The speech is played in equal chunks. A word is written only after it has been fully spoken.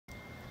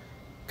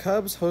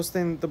Cubs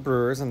hosting the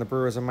Brewers, and the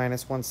Brewers are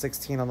minus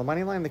 116 on the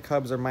money line. The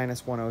Cubs are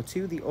minus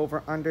 102. The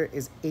over-under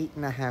is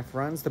 8.5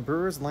 runs. The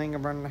Brewers laying a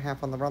run and a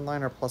half on the run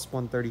line are plus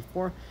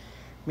 134,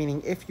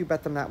 meaning if you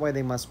bet them that way,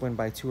 they must win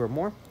by 2 or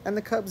more. And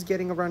the Cubs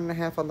getting a run and a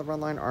half on the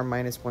run line are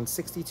minus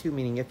 162,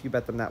 meaning if you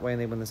bet them that way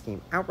and they win this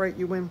game outright,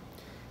 you win.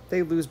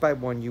 They lose by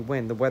 1, you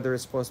win. The weather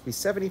is supposed to be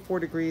 74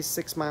 degrees,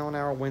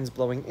 6-mile-an-hour winds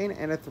blowing in,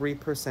 and a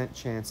 3%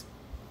 chance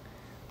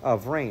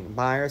of rain.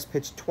 Myers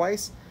pitched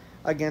twice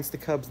against the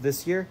Cubs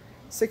this year.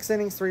 6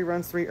 innings, 3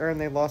 runs, 3 earned.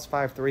 They lost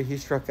 5-3. He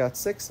struck out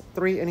 6.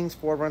 3 innings,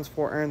 4 runs,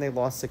 4 earned. They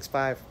lost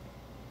 6-5.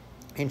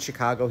 In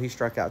Chicago, he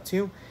struck out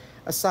 2.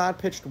 Assad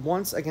pitched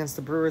once against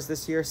the Brewers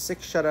this year.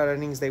 6 shutout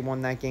innings. They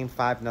won that game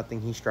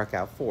 5-0. He struck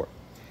out 4.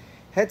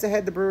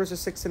 Head-to-head, the Brewers are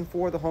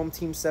 6-4. The home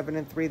team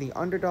 7-3. The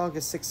underdog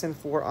is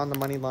 6-4 on the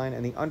money line,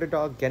 and the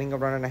underdog getting a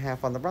run and a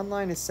half on the run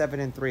line is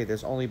 7-3.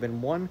 There's only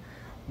been one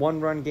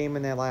one-run game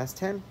in their last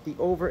 10. The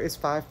over is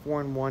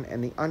 5-4-1,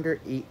 and the under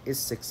 8 is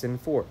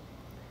 6-4.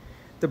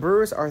 The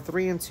Brewers are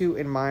 3-2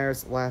 in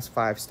Myers' last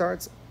 5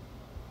 starts.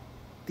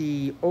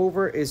 The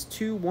over is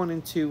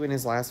 2-1-2 in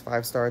his last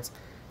 5 starts.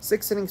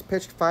 6 innings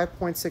pitched,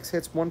 5.6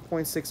 hits,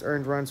 1.6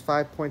 earned runs,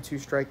 5.2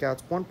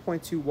 strikeouts,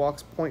 1.2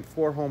 walks,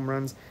 0.4 home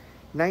runs,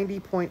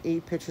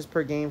 90.8 pitches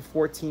per game,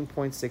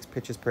 14.6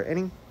 pitches per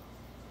inning.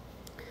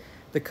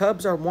 The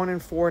Cubs are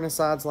 1-4 in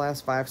Assad's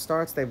last 5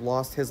 starts. They've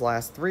lost his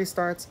last 3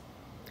 starts.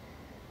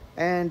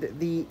 And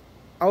the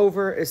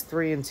over is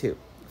 3-2.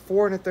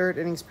 4 1/3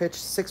 innings pitched,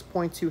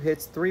 6.2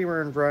 hits, 3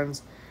 earned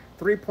runs,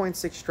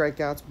 3.6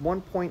 strikeouts,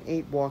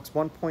 1.8 walks,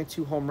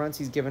 1.2 home runs.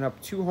 He's given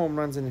up 2 home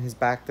runs in his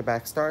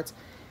back-to-back starts,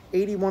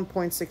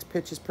 81.6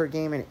 pitches per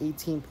game, and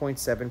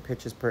 18.7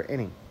 pitches per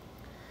inning.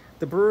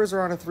 The Brewers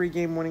are on a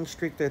 3-game winning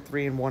streak. They're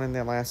 3-1 in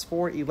their last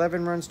 4.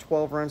 11 runs,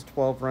 12 runs,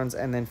 12 runs,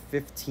 and then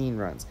 15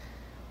 runs.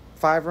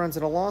 5 runs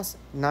and a loss,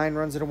 9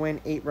 runs and a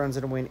win, 8 runs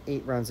and a win,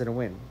 8 runs and a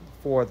win.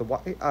 For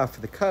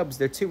the Cubs,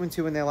 they're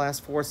 2-2 in their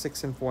last 4,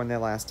 6-4 in their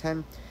last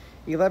 10.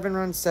 11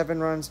 runs, 7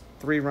 runs,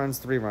 3 runs,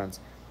 3 runs.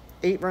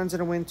 8 runs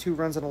and a win, 2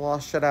 runs and a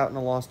loss, shutout and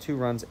a loss, 2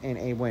 runs and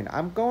a win.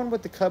 I'm going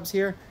with the Cubs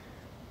here.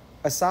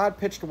 Assad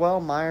pitched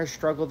well. Myers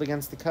struggled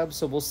against the Cubs,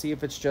 so we'll see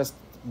if it's just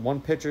one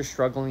pitcher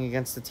struggling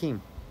against the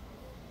team.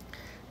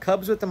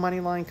 Cubs with the money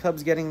line,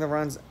 Cubs getting the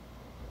runs.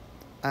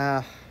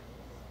 I'm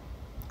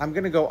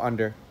going to go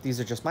under. These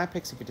are just my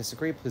picks. If you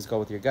disagree, please go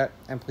with your gut,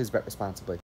 and please bet responsibly.